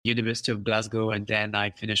University of Glasgow, and then I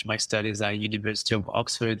finished my studies at University of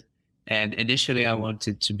Oxford. And initially, I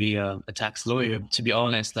wanted to be a tax lawyer. To be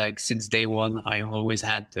honest, like since day one, I always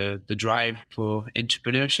had the drive for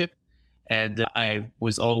entrepreneurship. And I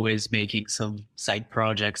was always making some side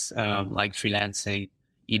projects, like freelancing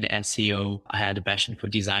in SEO. I had a passion for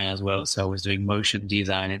design as well. So I was doing motion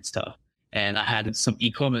design and stuff. And I had some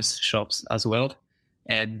e-commerce shops as well.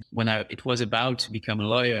 And when it was about to become a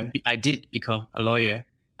lawyer, I did become a lawyer.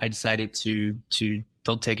 I decided to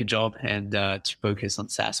don't take a job and to focus on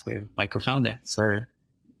SaaS with my co-founder. So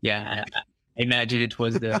yeah, I imagine it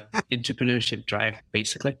was the entrepreneurship drive,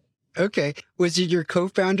 basically. Okay. Was it your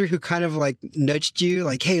co-founder who kind of like nudged you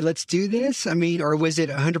like, hey, let's do this? I mean, or was it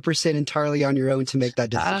 100% entirely on your own to make that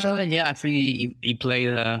decision? Yeah, I think he played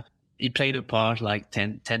a part like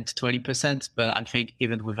 10 to 20%, but I think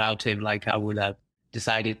even without him, like I would have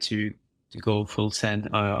decided to go full send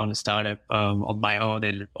on a startup on my own,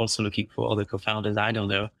 and also looking for other co-founders. I don't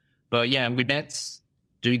know. But yeah, we met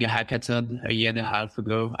doing a hackathon a year and a half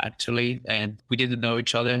ago, actually, and we didn't know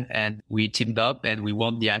each other, and we teamed up and we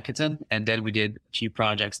won the hackathon, and then we did a few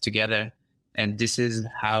projects together. And this is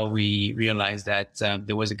how we realized that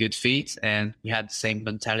there was a good fit, and we had the same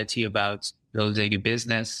mentality about building a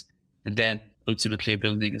business and then ultimately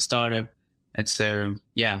building a startup. And so,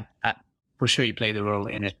 yeah, for sure, he played a role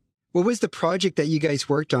in it. What was the project that you guys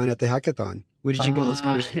worked on at the hackathon? What did you guys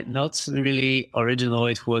Not really original.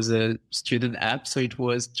 It was a student app. So it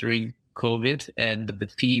was during COVID, and the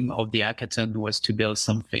theme of the hackathon was to build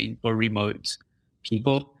something for remote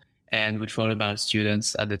people. And we thought about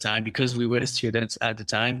students at the time because we were students at the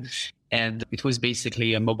time. And it was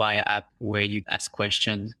basically a mobile app where you ask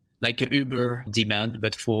questions like a Uber demand,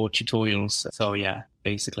 but for tutorials. So yeah,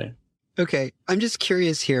 basically. Okay. I'm just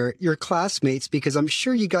curious here, your classmates, because I'm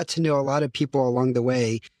sure you got to know a lot of people along the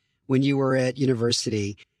way when you were at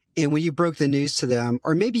university. And when you broke the news to them,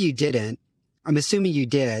 or maybe you didn't, I'm assuming you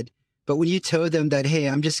did, but when you told them that, hey,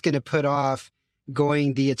 I'm just going to put off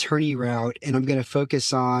going the attorney route and I'm going to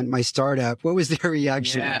focus on my startup, what was their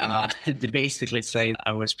reaction? Yeah, they basically say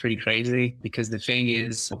I was pretty crazy because the thing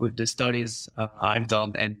is, with the studies I've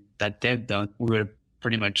done and that they've done, we were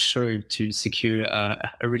pretty much sure to secure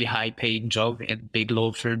a really high paying job in big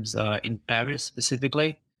law firms in Paris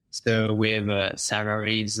specifically. So we have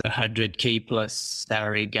salaries, 100K plus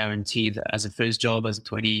salary guaranteed as a first job as a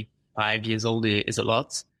 25 years old is a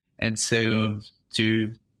lot. And so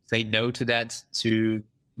to say no to that, to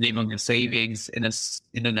live on your savings in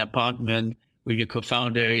an apartment with your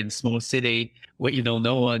co-founder in a small city where you know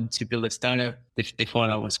no one, to build a startup, they thought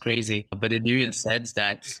I was crazy. But in the sense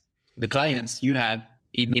that the clients you have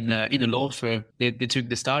in a law firm, they took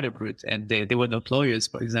the startup route, and they were not lawyers,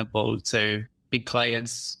 for example. So big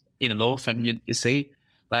clients in a law firm, you see,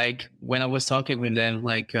 like when I was talking with them,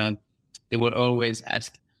 like they would always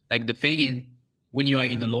ask, like the thing is, when you are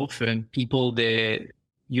in a law firm,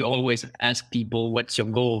 you always ask people, what's your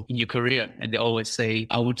goal in your career? And they always say,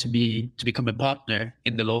 I want to become a partner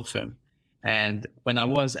in the law firm. And when I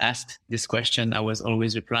was asked this question, I was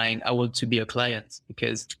always replying, I want to be a client,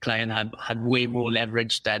 because the client had way more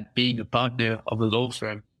leverage than being a partner of a law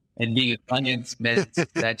firm. And being a client meant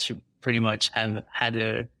that you pretty much have had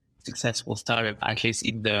a successful startup, at least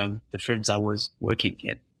in the firms I was working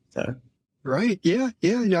in. So. Right. Yeah.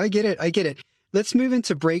 Yeah. No, I get it. I get it. Let's move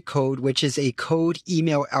into Breakcode, which is a code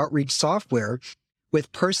email outreach software with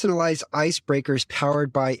personalized icebreakers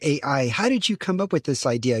powered by AI. How did you come up with this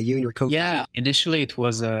idea, you and your co? Yeah, initially it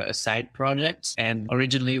was a side project, and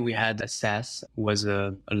originally we had a SaaS, was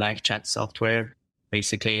a live chat software,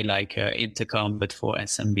 basically like Intercom, but for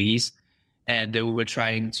SMBs. And we were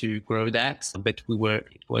trying to grow that, but it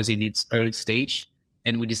was in its early stage.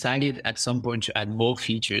 And we decided at some point to add more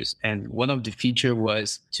features. And one of the features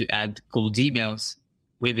was to add cold emails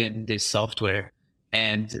within this software.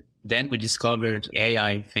 And then we discovered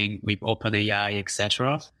AI thing with OpenAI,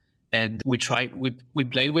 etc. And we played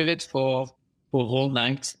with it for a whole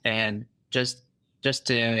night. And just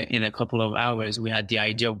in a couple of hours, we had the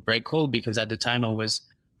idea of Breakcode, because at the time I was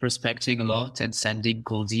prospecting a lot and sending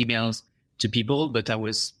cold emails to people, but I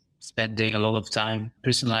was spending a lot of time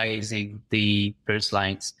personalizing the first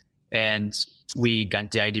lines. And we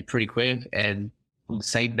got the idea pretty quick, and on the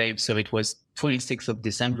same day, so it was 26th of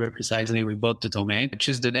December precisely, we bought the domain,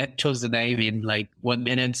 chose the name in like 1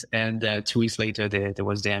 minute, and 2 weeks later there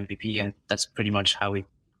was the MVP, and that's pretty much how it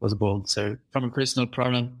was born. So from a personal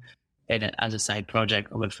problem and as a side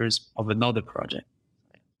project of another project.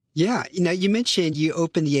 Yeah. Now you mentioned you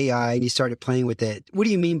opened the AI and you started playing with it. What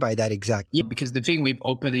do you mean by that exactly? Yeah, because the thing with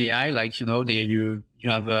OpenAI, like, you know, you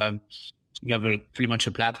have you have pretty much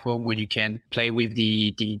a platform where you can play with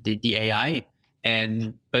the AI.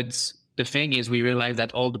 But the thing is, we realized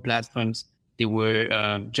that all the platforms, they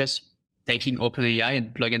were just taking OpenAI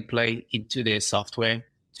and plug and play into their software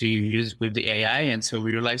to use with the AI. And so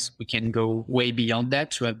we realized we can go way beyond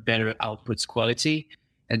that to have better outputs quality.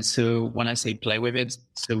 And so when I say play with it,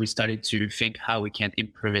 so we started to think how we can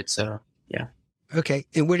improve it. So yeah. Okay.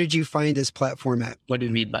 And where did you find this platform at? What do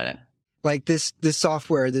you mean by that? Like this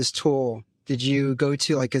software, this tool, did you go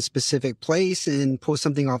to like a specific place and pull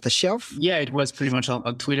something off the shelf? Yeah, it was pretty much on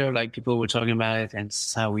Twitter. Like people were talking about it, and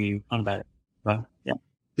that's how we found about it. Well, yeah.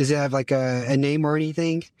 Does it have like a name or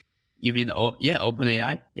anything? You mean,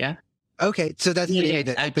 OpenAI? Yeah. Okay. So that's the name of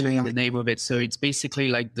it, actually the OpenAI. name of it. So it's basically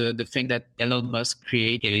like the thing that Elon Musk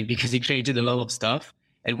created because he created a lot of stuff.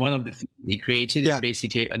 And one of the things he created is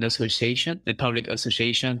basically an association, a public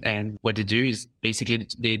association. And what they do is basically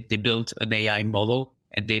they built an AI model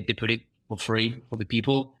and they put it for free for the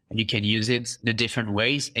people. And you can use it in different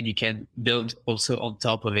ways. And you can build also on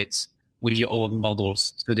top of it with your own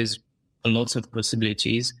models. So there's lots of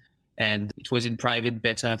possibilities. And it was in private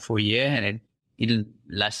beta for a year. And then in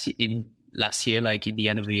last year, like in the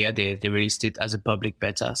end of the year, they released it as a public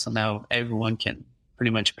beta. So now everyone can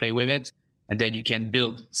pretty much play with it. And then you can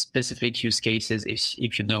build specific use cases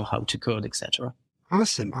if you know how to code, etc.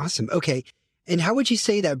 Awesome. Okay. And how would you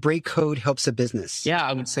say that Breakcode helps a business? Yeah,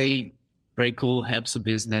 I would say Breakcode helps a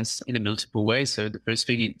business in a multiple ways. So the first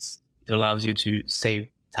thing is it allows you to save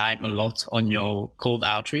time a lot on your cold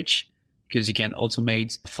outreach because you can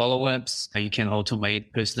automate follow-ups. You can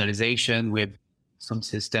automate personalization with some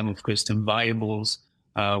system of custom variables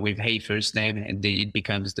with hey first name, and it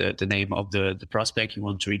becomes the name of the prospect you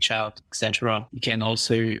want to reach out, etc.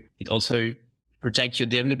 It also protect your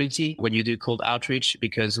deliverability when you do cold outreach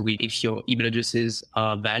because if your email addresses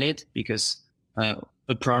are valid, because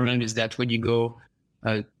the problem is that when you go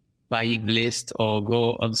buying list or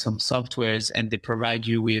go on some softwares and they provide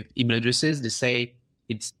you with email addresses, they say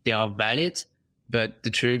they are valid, but the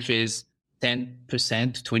truth is 10%,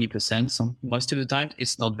 20%. Most of the time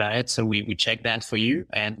it's not valid. So we check that for you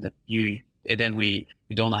and then we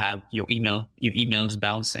don't have your emails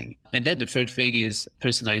bouncing. And then the third thing is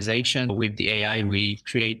personalization. With the AI, we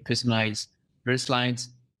create personalized first lines.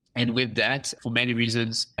 And with that, for many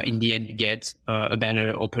reasons, in the end, you get a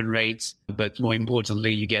better open rate, but more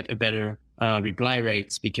importantly, you get a better reply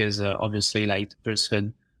rates because obviously like the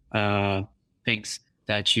person thinks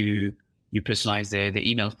that you personalize the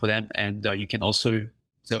email for them. And you can also,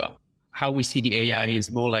 so how we see the AI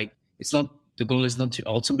is more like, the goal is not to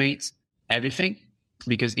automate everything,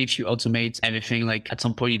 because if you automate everything, like at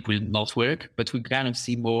some point it will not work, but we kind of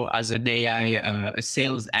see more as an AI, a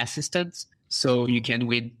sales assistant. So you can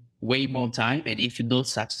win way more time. And if you're not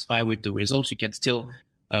satisfied with the results, you can still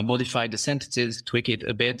modify the sentences, tweak it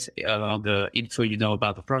a bit on the info you know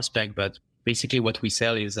about the prospect. But basically what we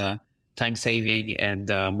sell is time saving and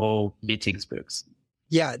more meetings books.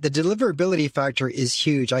 Yeah, the deliverability factor is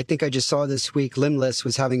huge. I think I just saw this week Limlist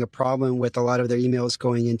was having a problem with a lot of their emails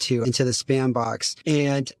going into the spam box.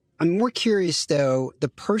 And I'm more curious though, the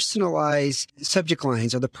personalized subject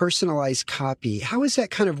lines or the personalized copy, how is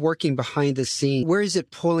that kind of working behind the scene? Where is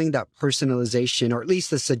it pulling that personalization, or at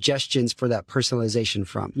least the suggestions for that personalization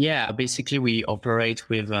from? Yeah, basically we operate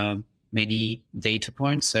with many data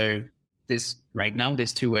points. So right now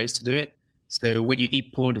there's two ways to do it. So when you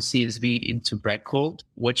import a CSV into Breakcode,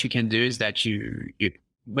 what you can do is that you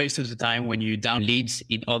most of the time when you down leads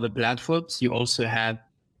in other platforms, you also have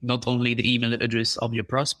not only the email address of your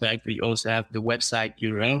prospect, but you also have the website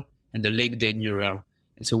URL and the LinkedIn URL.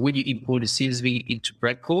 And so when you import a CSV into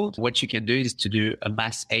Breakcode, what you can do is to do a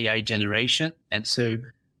mass AI generation. And so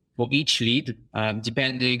for each lead,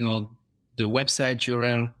 depending on the website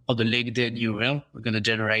URL or the LinkedIn URL, we're going to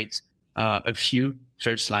generate a few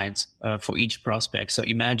first lines for each prospect. So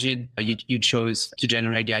imagine you chose to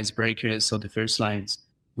generate the icebreakers, so the first lines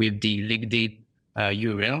with the LinkedIn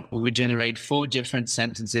URL. We would generate 4 different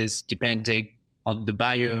sentences depending on the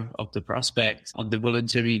buyer of the prospect, on the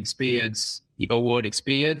voluntary experience, the award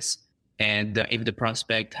experience, and if the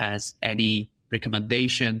prospect has any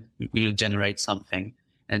recommendation, we'll generate something.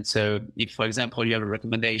 And so if, for example, you have a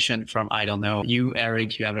recommendation from, I don't know, you,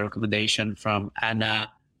 Eric, you have a recommendation from Anna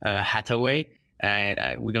Hathaway,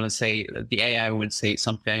 and we're going to say, the AI would say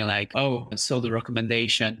something like, oh, so the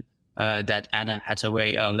recommendation that Anna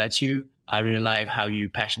Hathaway lets you, I really like how you're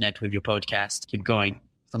passionate with your podcast. Keep going.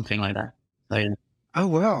 Something like that. So, yeah. Oh,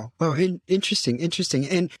 wow. Well, interesting.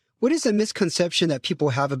 And what is a misconception that people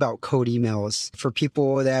have about cold emails for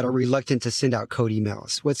people that are reluctant to send out cold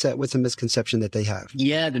emails? What's a misconception that they have?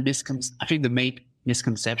 Yeah, I think the main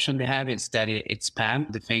misconception they have is that it's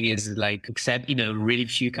spam. The thing is, like, except in a really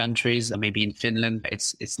few countries, maybe in Finland,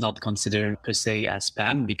 it's not considered per se as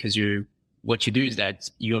spam, because what you do is that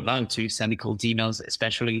you're allowed to send cold emails,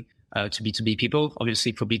 especially to B2B people.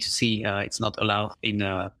 Obviously, for B2C, it's not allowed in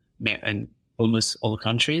almost all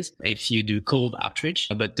countries if you do cold outreach.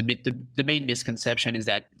 But the main misconception is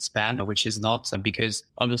that it's spam, which is not, because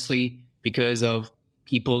obviously, because of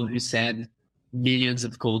people who send millions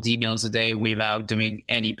of cold emails a day without doing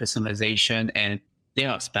any personalization, and they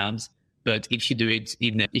are spams. But if you do it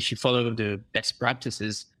if you follow the best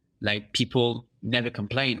practices, like, people never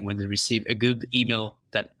complain when they receive a good email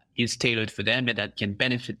that is tailored for them and that can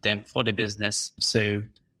benefit them for the business. So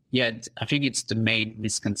yeah, I think it's the main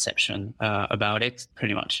misconception about it,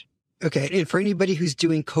 pretty much. Okay. And for anybody who's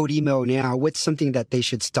doing cold email now, what's something that they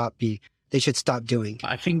should stop doing?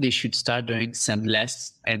 I think they should start doing send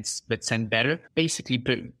less but send better. Basically,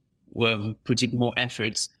 putting more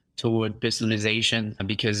efforts toward personalization,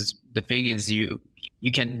 because the thing is, you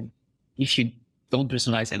can, if you don't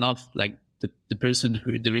personalize enough, like,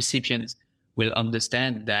 the recipient will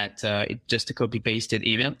understand that it's just a copy pasted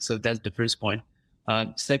email. So that's the first point.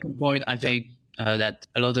 Second point, I think that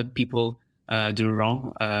a lot of people do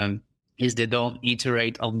wrong is they don't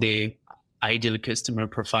iterate on the ideal customer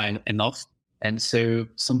profile enough. And so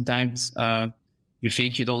sometimes you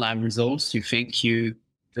think you don't have results. You think your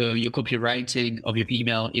copywriting of your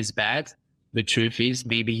email is bad. The truth is,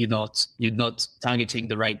 maybe you're not targeting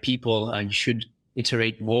the right people. You should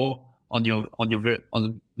iterate more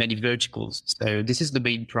on many verticals. So this is the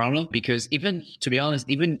main problem, because even, to be honest,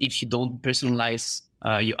 even if you don't personalize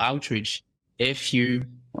your outreach, if you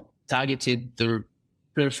targeted the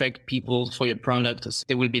perfect people for your product,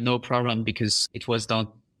 there will be no problem because it was done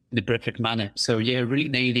in the perfect manner. So yeah, really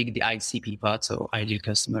nailing the ICP part, so ideal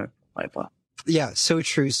customer profile. Yeah, so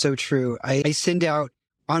true, so true. I send out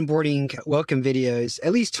onboarding welcome videos,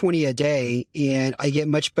 at least 20 a day, and I get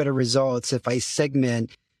much better results if I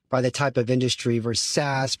segment by the type of industry versus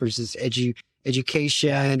SaaS versus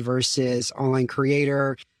education versus online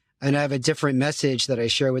creator. And I have a different message that I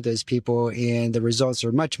share with those people, and the results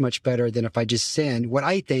are much, much better than if I just send what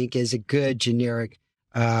I think is a good generic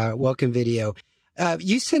welcome video.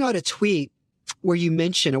 You sent out a tweet where you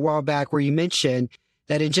mentioned a while back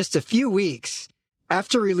that in just a few weeks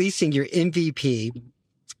after releasing your MVP,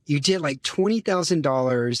 you did like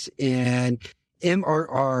 $20,000 in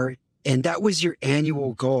MRR, and that was your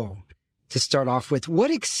annual goal to start off with.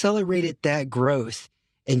 What accelerated that growth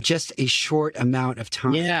in just a short amount of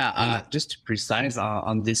time? Yeah, just to precise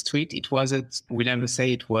on this tweet, we never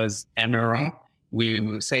say it was MRR. We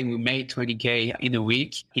will say we made 20K in a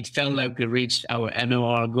week. It felt like we reached our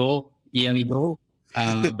MRR goal, yearly goal.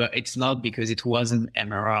 But it's not, because it wasn't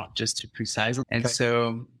MRR, just to precise. And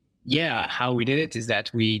so, yeah, how we did it is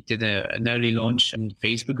that we did an early launch on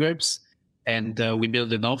Facebook groups, and we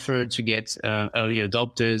built an offer to get early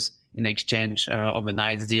adopters in exchange of a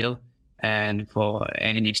nice deal. And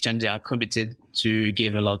in exchange, they are committed to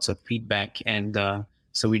give a lot of feedback. And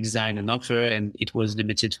so we designed an offer, and it was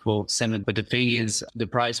limited for 7. But the thing is, the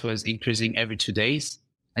price was increasing every 2 days.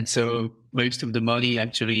 And so most of the money,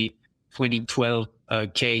 actually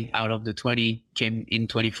 12K out of the 20, came in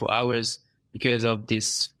 24 hours because of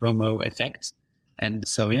this promo effect. And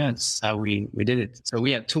so, yeah, that's how we did it. So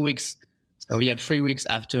we had 2 weeks. So we had 3 weeks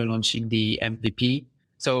after launching the MVP.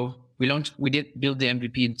 So we did build the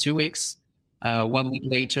MVP in 2 weeks. 1 week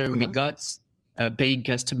later, we got paying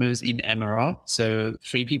customers in MRR. So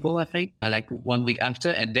 3 people, I think, like 1 week after.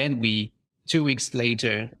 And then 2 weeks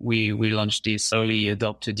later, we launched this early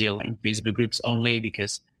adopter deal in Facebook groups only,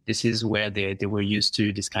 because this is where they were used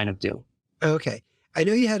to this kind of deal. Okay. I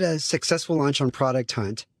know you had a successful launch on Product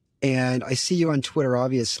Hunt, and I see you on Twitter,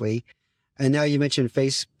 obviously. And now you mentioned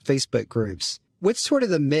Facebook groups. What's sort of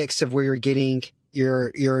the mix of where you're getting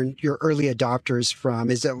your early adopters from?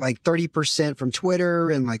 Is it like 30% from Twitter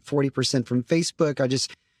and like 40% from Facebook? I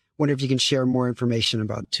just wonder if you can share more information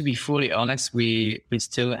about it. To be fully honest, we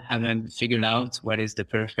still haven't figured out what is the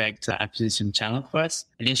perfect acquisition channel for us.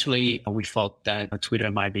 Initially, we thought that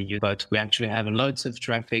Twitter might be used, but we actually have loads of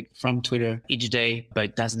traffic from Twitter each day, but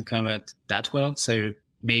it doesn't convert that well. So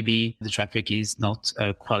maybe the traffic is not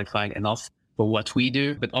qualified enough for what we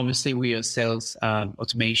do. But obviously, we are sales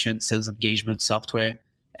automation, sales engagement software.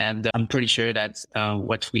 And I'm pretty sure that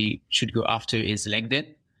what we should go after is LinkedIn.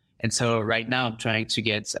 And so right now I'm trying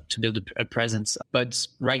to build a presence. But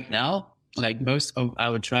right now, like, most of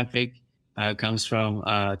our traffic comes from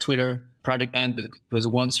Twitter, Product Hunt, because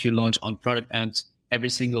once you launch on Product Hunt, every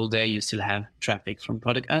single day you still have traffic from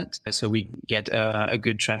Product Hunt. So we get a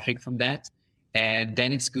good traffic from that. And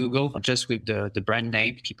then it's Google, just with the brand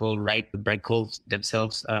name. People write the brand calls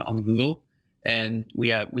themselves on Google. And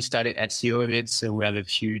we started SEO of it, so we have a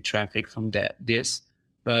few traffic from this.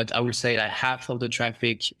 But I would say that half of the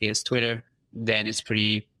traffic is Twitter. Then it's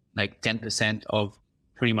pretty like 10% of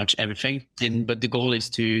pretty much everything. But the goal is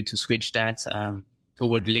to switch that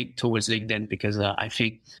towards LinkedIn, because I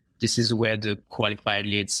think this is where the qualified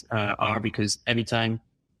leads are. Because every time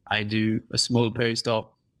I do a small post or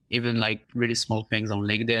even like really small things on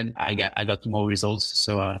LinkedIn, I got more results.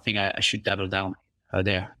 So I think I should double down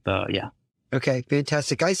there. But yeah. Okay,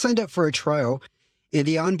 fantastic. I signed up for a trial, and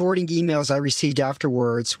the onboarding emails I received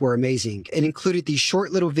afterwards were amazing. It included these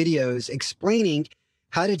short little videos explaining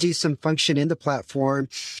how to do some function in the platform.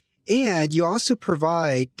 And you also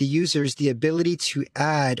provide the users the ability to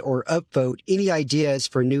add or upvote any ideas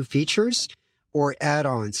for new features or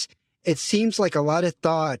add-ons. It seems like a lot of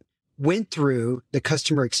thought went through the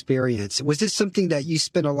customer experience. Was this something that you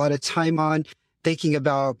spent a lot of time on thinking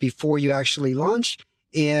about before you actually launched?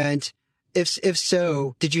 And if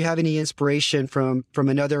so, did you have any inspiration from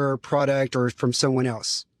another product or from someone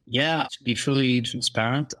else? Yeah, to be fully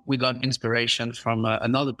transparent, we got inspiration from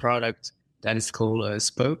another product that is called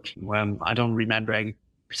Spoke. I don't remember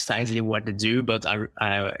precisely what they do, but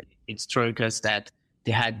it struck us that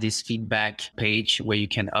they had this feedback page where you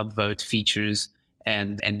can upvote features.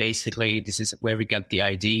 And basically, this is where we got the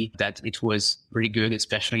idea that it was really good,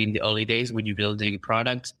 especially in the early days when you're building a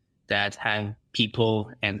product that have people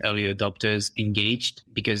and early adopters engaged,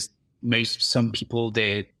 because some people,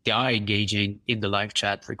 they are engaging in the live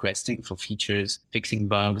chat, requesting for features, fixing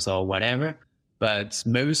bugs or whatever. But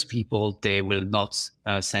most people, they will not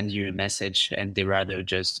send you a message, and they rather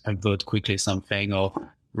just upvote quickly something or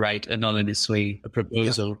write anonymously a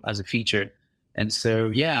proposal as a feature. And so,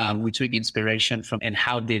 yeah, we took inspiration from, and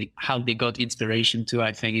how they got inspiration too.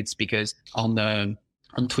 I think it's because on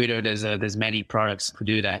Twitter, there's many products who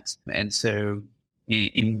do that. And so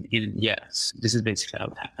yes, this is basically how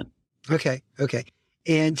it happened. Okay.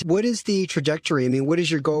 And what is the trajectory? I mean, what is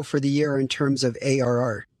your goal for the year in terms of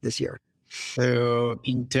ARR this year? So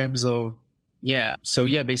in terms of,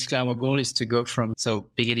 basically our goal is to go from,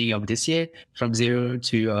 beginning of this year, from 0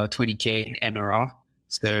 to 20K MRR.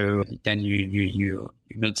 So then you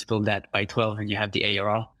multiply that by 12 and you have the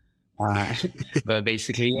ARR. But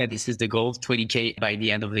basically, this is the goal, 20K by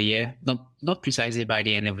the end of the year. Not precisely by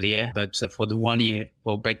the end of the year, but for the 1 year,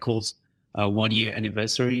 for Breakcall's 1 year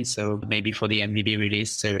anniversary. So maybe for the MVP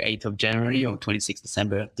release, so 8th of January or 26th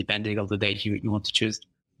December, depending on the date you want to choose.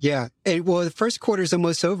 Yeah. And well, the first quarter is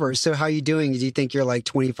almost over. So how are you doing? Do you think you're like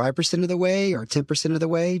 25% of the way or 10% of the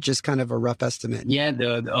way? Just kind of a rough estimate. Yeah,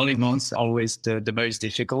 the early months are always the most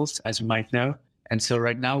difficult, as you might know. And so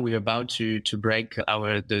right now we're about to break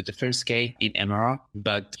the first K in MRR,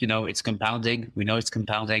 but it's compounding. We know it's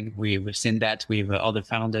compounding. We've seen that with other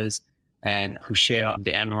founders and who share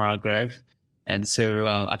the MRR growth. And so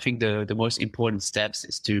I think the most important steps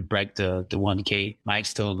is to break the 1K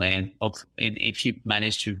milestone. And if you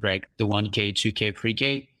manage to break the 1K, 2K,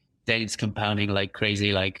 3K, then it's compounding like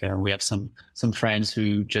crazy. Like we have some friends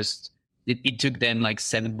who just, it took them like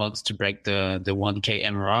 7 months to break the 1K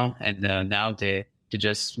MRR. And now they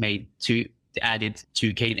just they added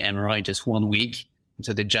 2K in MRR in just 1 week.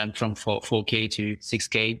 So they jumped from 4K to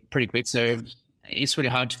 6K pretty quick. So it's really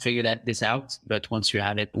hard to figure this out, but once you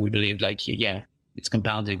have it, we believe it's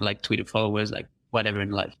compounding like Twitter followers, like whatever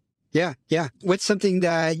in life. Yeah. What's something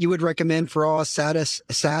that you would recommend for all SaaS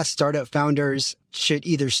startup founders should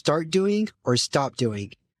either start doing or stop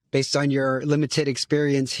doing based on your limited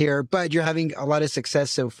experience here, but you're having a lot of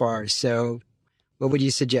success so far. So what would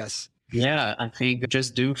you suggest? Yeah, I think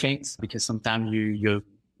just do things, because sometimes you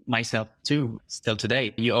myself too, still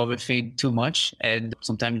today, you overthink too much, and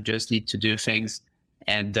sometimes you just need to do things,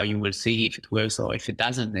 and you will see if it works or if it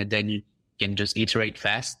doesn't, and then you can just iterate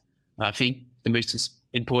fast. I think the most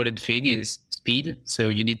important thing is speed. So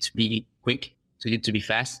you need to be quick, so you need to be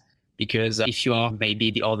fast, because if you are,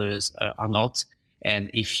 maybe the others are not, and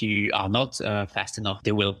if you are not fast enough,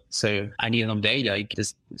 they will. So I need an update, like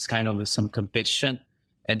this kind of some competition.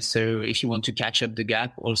 And so if you want to catch up the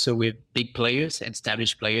gap also with big players and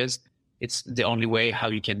established players, it's the only way how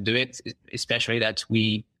you can do it, especially that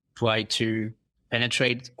we try to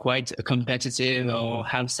penetrate quite a competitive or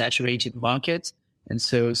have saturated market. And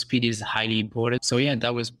so speed is highly important. So yeah,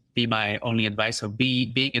 that would be my only advice, of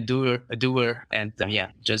being a doer and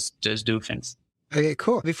just do things. Okay,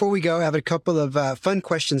 cool. Before we go, I have a couple of fun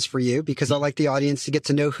questions for you, because I like the audience to get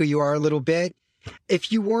to know who you are a little bit.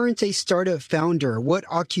 If you weren't a startup founder, what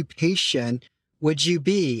occupation would you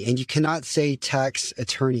be? And you cannot say tax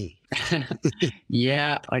attorney.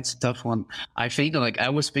 Yeah, it's a tough one. I think like I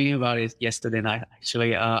was thinking about it yesterday night.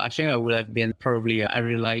 Actually, I think I would have been probably. I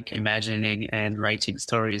really like imagining and writing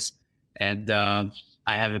stories, and I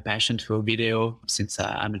have a passion for video since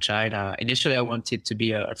I'm a child. Initially, I wanted to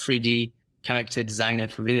be a 3D character designer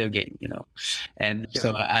for video game, and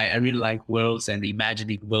so I really like worlds and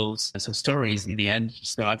imagining worlds, so stories in the end.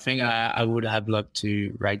 So I think I would have loved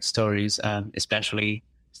to write stories, especially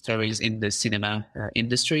stories in the cinema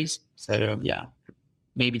industries. So yeah,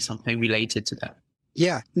 maybe something related to that.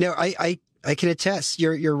 Yeah, no, I can attest.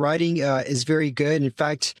 Your writing is very good. In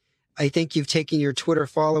fact, I think you've taken your Twitter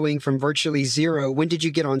following from virtually zero. When did you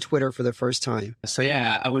get on Twitter for the first time? So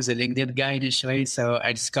yeah, I was a LinkedIn guy initially. So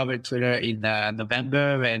I discovered Twitter in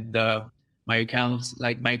November, and my account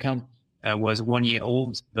was 1 year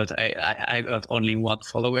old, but I got only one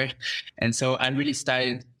follower, and so I really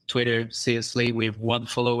started Twitter seriously with one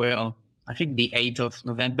follower on I think the 8th of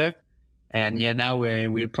November. And yeah, now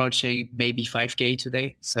we're approaching maybe 5K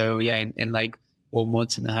today. So yeah, in like 4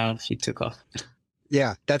 months and a half, it took off.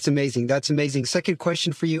 Yeah, that's amazing. That's amazing. Second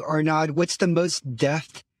question for you, Arnaud. What's the most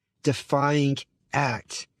death-defying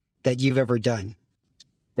act that you've ever done?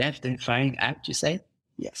 Death-defying act, you say?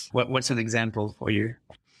 Yes. What's an example for you?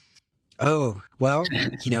 Oh, well,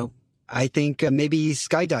 I think maybe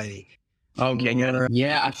skydiving. Okay,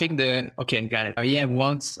 yeah. I think okay, got it. Yeah,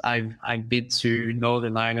 once I've been to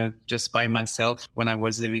Northern Ireland just by myself when I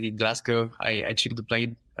was living in Glasgow. I took the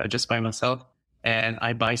plane just by myself, and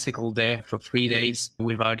I bicycled there for 3 days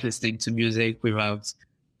without listening to music, without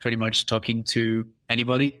pretty much talking to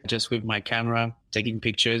anybody, just with my camera, taking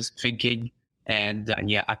pictures, thinking. And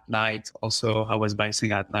yeah, at night also, I was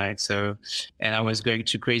bicycling at night. So, and I was going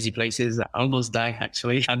to crazy places. I almost died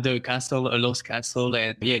actually under a lost castle.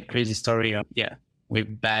 And yeah, crazy story. Yeah,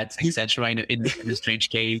 with bats, etc. In the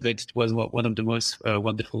strange cave. But it was one of the most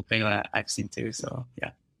wonderful things I've seen too. So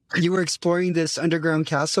yeah. You were exploring this underground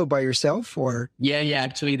castle by yourself, or? Yeah.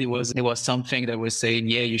 Actually, there was something that was saying,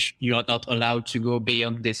 yeah, you are not allowed to go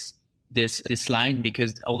beyond this line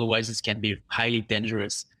because otherwise it can be highly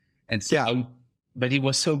dangerous. And so, yeah. But it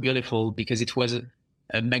was so beautiful because it was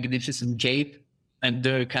a magnificent cave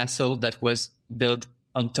under a castle that was built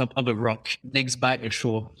on top of a rock next by a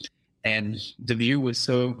shore, and the view was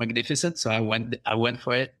so magnificent. So I went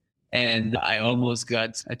for it. And I almost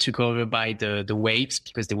got took over by the waves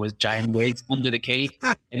because there was giant waves under the cave.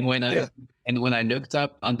 And when I looked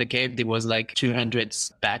up on the cave, there was like 200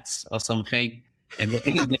 bats or something. And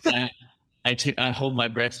I hold my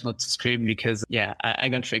breath not to scream because I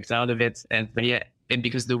got tricked out of it. And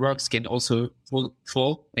because the rocks can also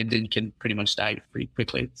fall and then you can pretty much die pretty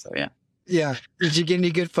quickly. So yeah. Yeah. Did you get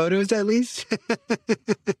any good photos at least?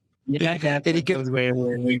 Yeah. Any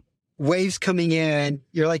good waves coming in?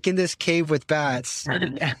 You're like in this cave with bats.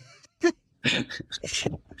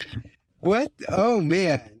 What? Oh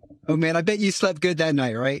man. I bet you slept good that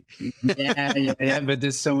night, right? Yeah. But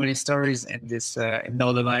there's so many stories, and this in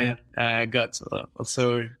Northern Ireland got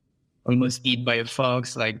also almost eaten by a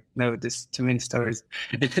fox. Like, no, there's too many stories.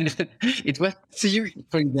 It was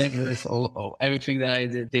pretty dangerous. Everything that I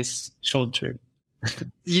did this short trip.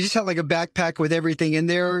 You just had like a backpack with everything in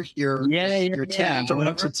there. Your tent. I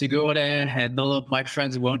wanted to go there, and all of my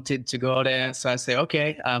friends wanted to go there. So I said,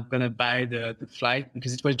 okay, I'm gonna buy the flight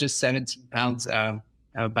because it was just 17 pounds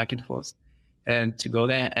back and forth, and to go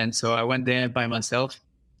there. And so I went there by myself,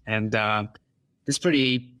 and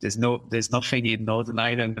there's nothing in Northern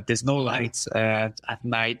Ireland. There's no lights at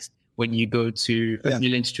night when you go to a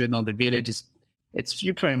village to another village.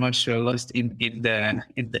 You're pretty much lost in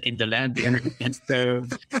the land. And so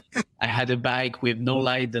I had a bike with no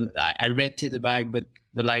light. I rented a bike, but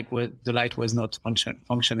the light was not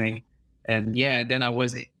functioning. And then I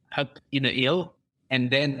was up in a hill,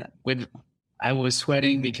 and then I was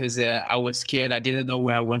sweating because I was scared. I didn't know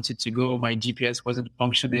where I wanted to go. My GPS wasn't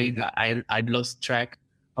functioning. I'd lost track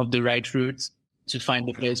of the right route to find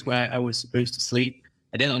the place where I was supposed to sleep.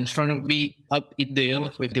 And then in front of me, up in the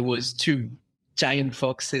hill, there was two giant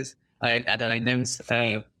foxes that I named.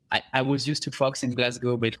 I was used to fox in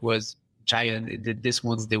Glasgow, but it was giant. These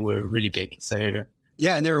ones, they were really big. So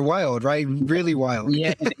yeah, and they were wild, right? Really wild.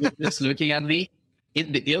 Yeah, they were just looking at me.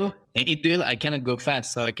 In the hill, I cannot go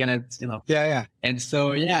fast, so I cannot, Yeah. And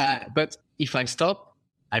so, but if I stop,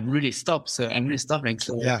 I'm really stopped. So I'm really stopping.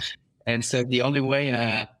 So, and so the only way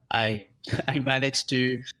I managed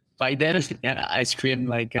to fight them, I screamed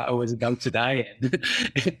like I was about to die.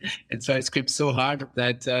 And so I screamed so hard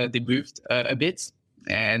that they moved a bit.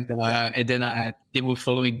 And then they were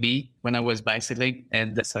following me when I was bicycling.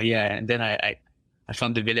 And so, and then I I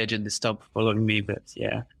found the village and they stopped following me. But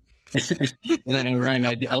yeah. And then I rang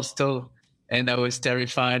at the hostel and I was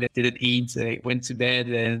terrified. I didn't eat. I went to bed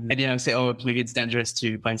and I say, oh, maybe it's dangerous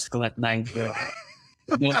to bicycle at night. But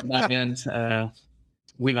no,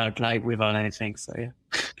 without light, without anything. So yeah.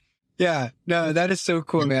 Yeah, no, that is so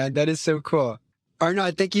cool, man. That is so cool.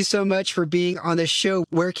 Arnaud, thank you so much for being on the show.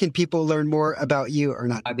 Where can people learn more about you,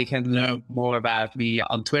 Arnaud? They can learn more about me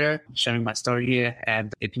on Twitter, sharing my story here,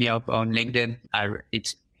 and hit me up on LinkedIn.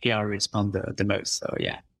 It's here I respond the most. So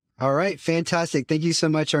yeah. All right, fantastic. Thank you so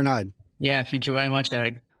much, Arnaud. Yeah, thank you very much,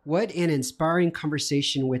 Eric. What an inspiring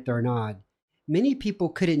conversation with Arnaud. Many people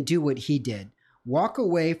couldn't do what he did. Walk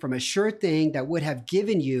away from a sure thing that would have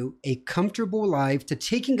given you a comfortable life to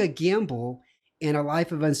taking a gamble in a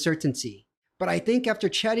life of uncertainty. But I think after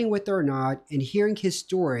chatting with Arnaud and hearing his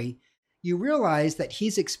story, you realize that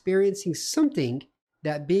he's experiencing something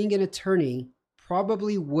that being an attorney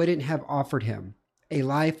probably wouldn't have offered him, a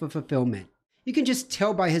life of fulfillment. You can just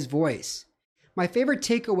tell by his voice. My favorite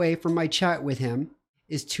takeaway from my chat with him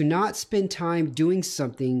is to not spend time doing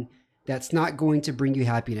something that's not going to bring you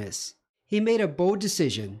happiness. He made a bold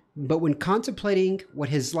decision, but when contemplating what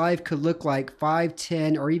his life could look like 5,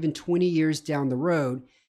 10, or even 20 years down the road,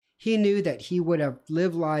 he knew that he would have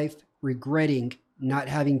lived life regretting not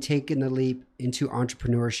having taken the leap into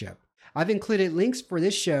entrepreneurship. I've included links for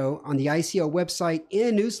this show on the ICO website and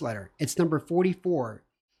a newsletter. It's number 44.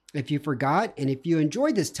 If you forgot and if you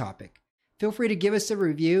enjoyed this topic, feel free to give us a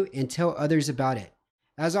review and tell others about it.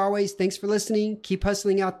 As always, thanks for listening. Keep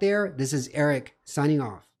hustling out there. This is Eric signing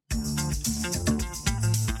off.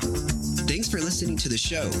 Thanks for listening to the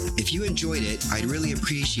show. If you enjoyed it, I'd really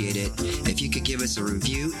appreciate it if you could give us a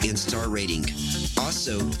review and star rating.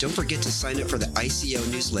 Also, don't forget to sign up for the ICO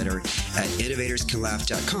newsletter at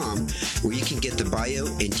innovatorscanlaugh.com, where you can get the bio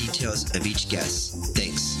and details of each guest.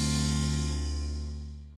 Thanks.